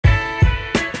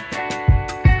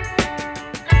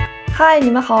嗨，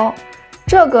你们好，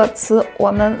这个词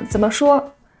我们怎么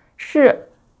说？是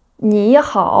你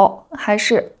好还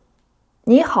是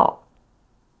你好？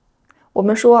我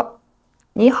们说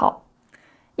你好，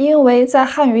因为在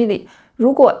汉语里，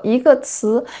如果一个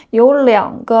词由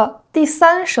两个第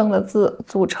三声的字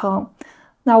组成，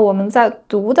那我们在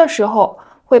读的时候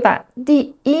会把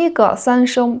第一个三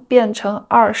声变成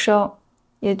二声，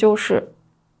也就是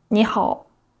你好，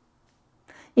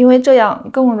因为这样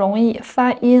更容易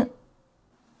发音。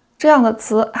这样的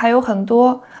词还有很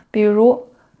多，比如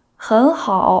很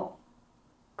好、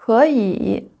可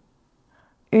以、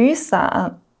雨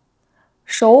伞、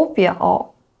手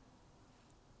表、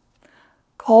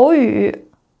口语、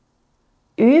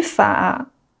语法、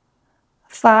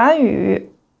法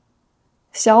语、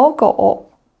小狗。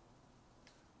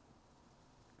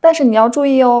但是你要注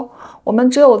意哦，我们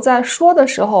只有在说的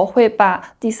时候会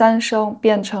把第三声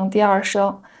变成第二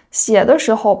声，写的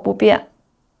时候不变。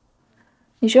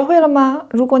你学会了吗？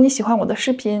如果你喜欢我的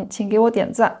视频，请给我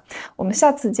点赞。我们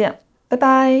下次见，拜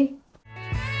拜。